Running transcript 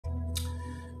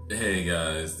Hey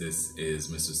guys, this is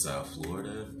Mr. South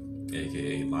Florida,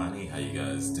 aka Lonnie. How you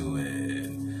guys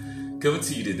doing? Coming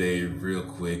to you today real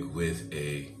quick with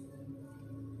a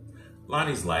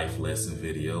Lonnie's life lesson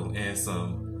video and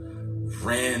some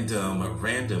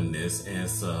randomness and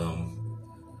some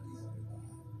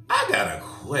I got a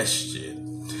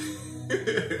question.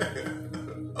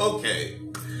 Okay.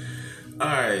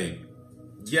 Alright.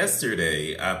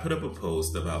 Yesterday I put up a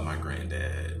post about my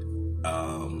granddad.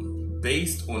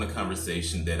 Based on a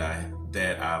conversation that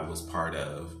I was part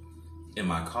of in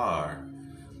my car.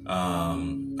 I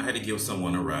had to give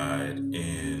someone a ride,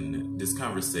 and this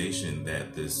conversation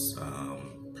that this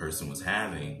person was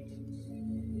having,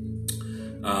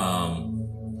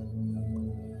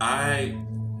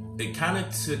 it kind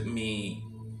of took me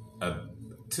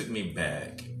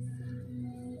back.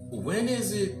 When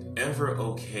is it ever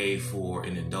okay for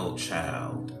an adult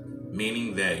child,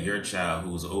 meaning that your child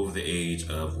who's over the age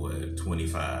of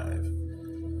 25,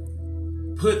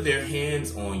 put their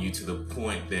hands on you to the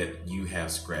point that you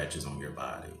have scratches on your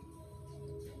body?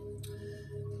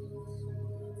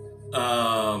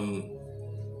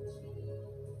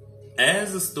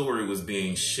 As the story was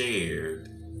being shared,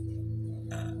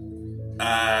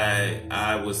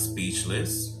 I was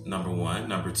speechless, number one.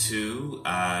 Number two,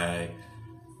 I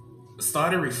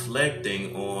started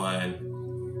reflecting on,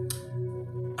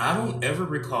 I don't ever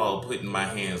recall putting my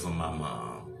hands on my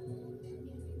mom.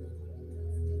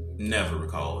 Never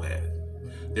recall that.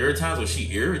 There are times when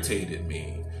she irritated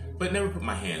me, but never put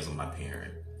my hands on my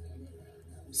parent.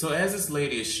 So as this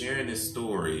lady is sharing this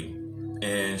story,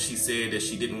 and she said that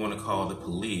she didn't want to call the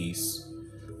police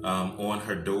on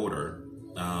her daughter,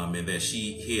 and that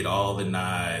she hid all the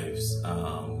knives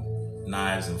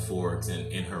and forks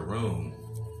in her room.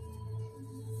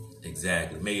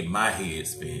 Exactly. Made my head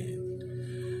spin.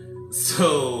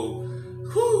 So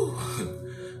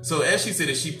as she said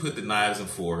that she put the knives and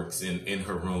forks in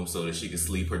her room so that she could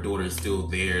sleep, her daughter is still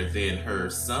there. Then her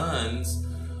sons,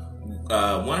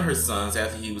 one of her sons,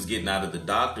 after he was getting out of the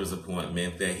doctor's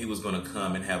appointment, that he was going to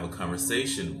come and have a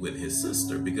conversation with his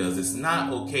sister, because it's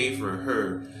not okay for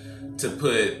her to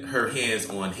put her hands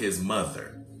on his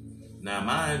mother. Now,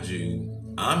 mind you,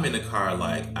 I'm in the car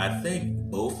like, I think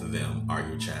both of them are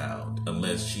your child,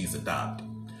 unless she's adopted.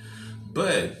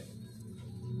 But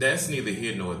that's neither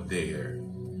here nor there.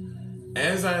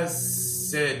 As I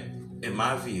said in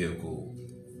my vehicle,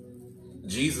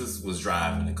 Jesus was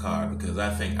driving the car, because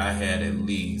I think I had at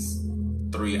least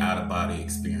 3 out-of-body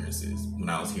experiences when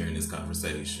I was hearing this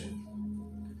conversation.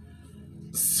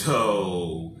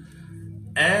 So,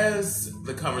 as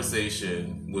the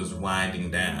conversation was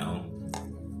winding down,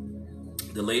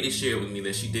 the lady shared with me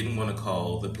that she didn't want to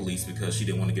call the police because she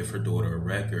didn't want to give her daughter a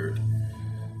record.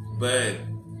 But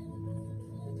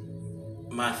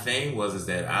my thing was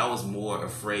that I was more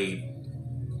afraid.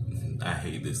 I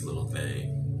hate this little thing.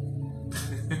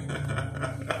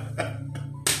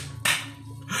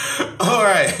 All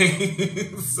right.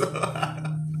 So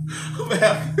I'm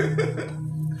happy.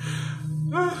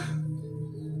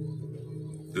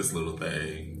 This little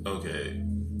thing. Okay.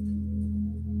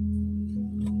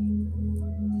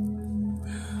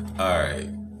 All right.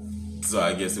 So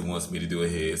I guess it wants me to do a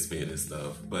head spin and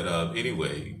stuff. But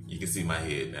anyway, you can see my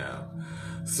head now.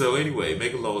 So anyway,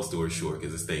 make a long story short,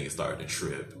 because this thing is starting to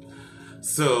trip.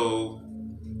 So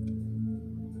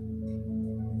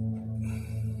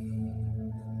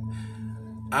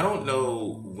I don't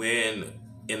know when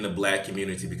in the black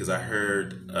community, because I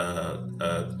heard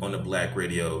on the Black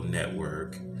Radio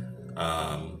Network,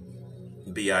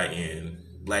 BIN,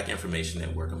 Black Information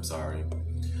Network, I'm sorry,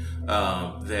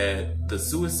 that the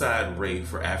suicide rate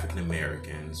for African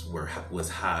Americans was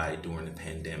high during the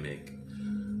pandemic,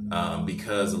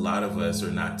 because a lot of us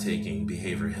are not taking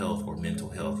behavioral health or mental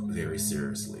health very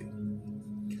seriously.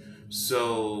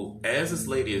 So as this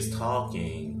lady is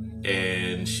talking,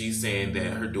 and she's saying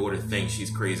that her daughter thinks she's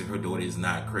crazy, her daughter is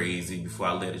not crazy. Before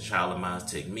I let a child of mine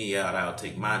take me out, I'll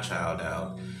take my child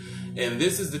out. And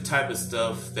this is the type of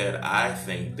stuff that I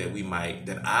think that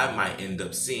I might end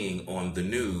up seeing on the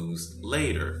news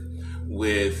later,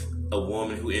 with a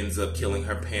woman who ends up killing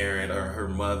her parent or her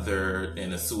mother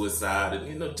in a suicide,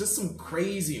 and just some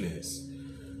craziness.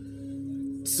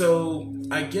 So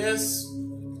I guess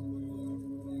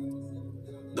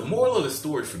the moral of the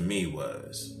story for me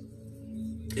was,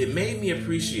 it made me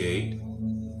appreciate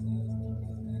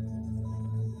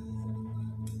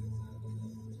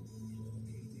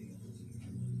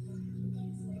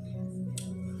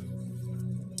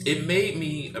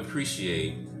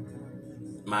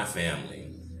my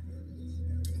family,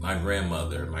 my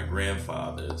grandmother, my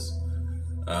grandfathers,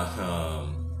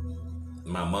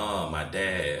 my mom, my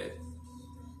dad,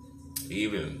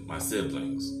 even my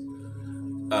siblings.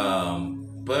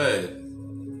 But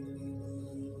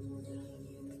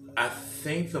I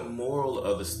think the moral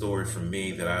of the story for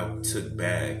me that I took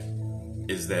back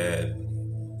is that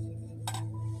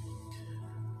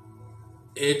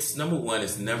it's, number one,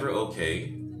 it's never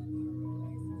okay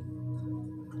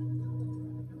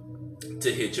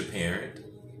to hit your parent.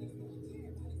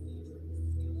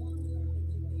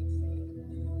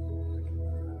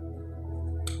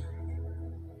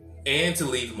 And to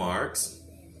leave marks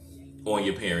on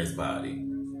your parent's body.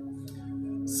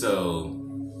 So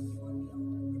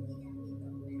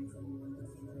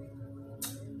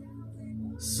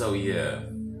yeah.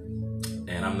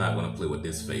 And I'm not going to play with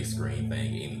this face screen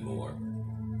thing anymore.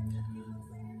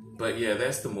 But yeah,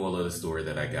 that's the moral of the story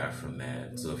that I got from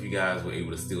that. So if you guys were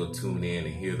able to still tune in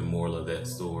and hear the moral of that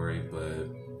story, but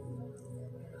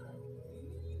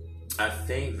I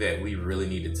think that we really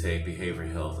need to take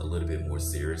behavioral health a little bit more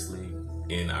seriously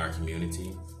in our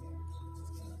community.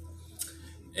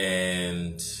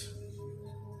 And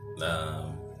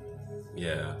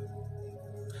yeah.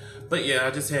 But yeah,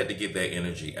 I just had to get that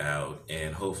energy out,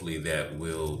 and hopefully that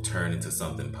will turn into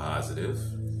something positive.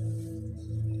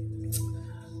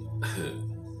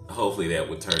 Hopefully that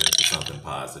would turn into something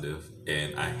positive.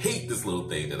 And I hate this little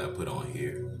thing that I put on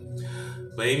here.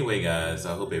 But anyway, guys,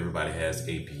 I hope everybody has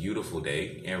a beautiful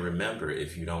day. And remember,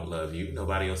 if you don't love you,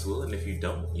 nobody else will. And if you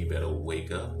don't, you better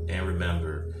wake up. And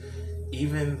remember,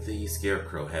 even the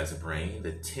scarecrow has a brain,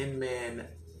 the Tin Man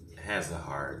has a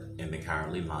heart, and the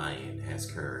Cowardly Lion has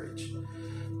courage.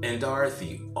 And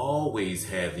Dorothy always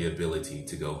had the ability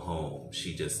to go home.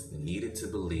 She just needed to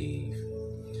believe.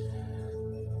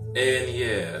 And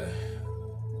yeah,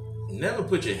 never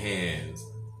put your hands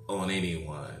on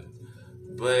anyone.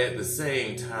 But at the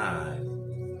same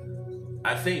time,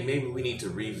 I think maybe we need to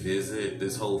revisit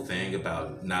this whole thing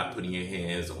about not putting your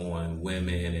hands on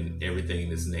women and everything in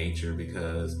this nature,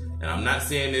 because, and I'm not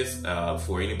saying this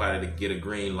for anybody to get a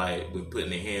green light with putting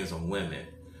their hands on women.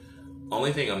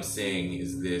 Only thing I'm saying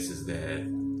is that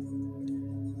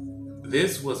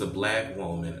this was a black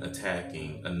woman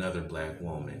attacking another black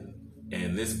woman.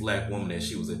 And this black woman that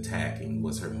she was attacking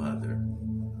was her mother.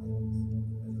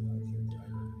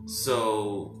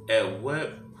 So at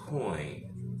what point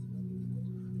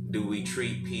do we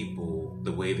treat people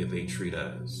the way that they treat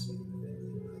us?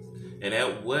 And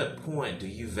at what point do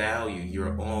you value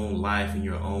your own life and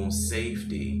your own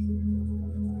safety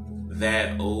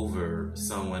that over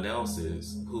someone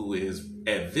else's who is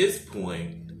at this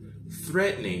point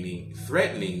threatening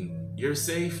your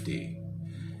safety?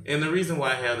 And the reason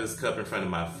why I have this cup in front of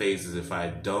my face is if I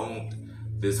don't,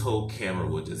 this whole camera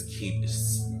will just keep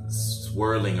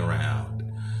swirling around.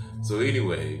 So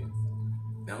anyway,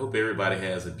 I hope everybody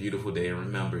has a beautiful day, and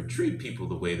remember, treat people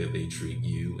the way that they treat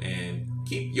you, and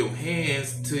keep your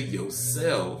hands to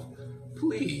yourself,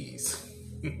 please.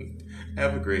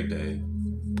 Have a great day.